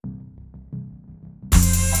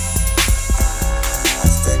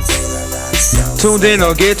Tuned in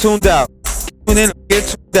or get tuned out. Tune in or get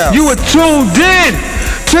tuned out. You are tuned in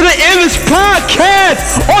to the illest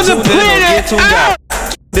podcast on the planet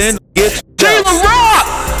Earth. Then get Taylor Rock,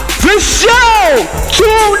 the show.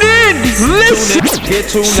 Tune in, listen. Get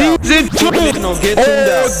tuned out. Season 2 Get tuned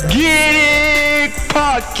out. Organic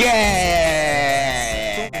Podcast.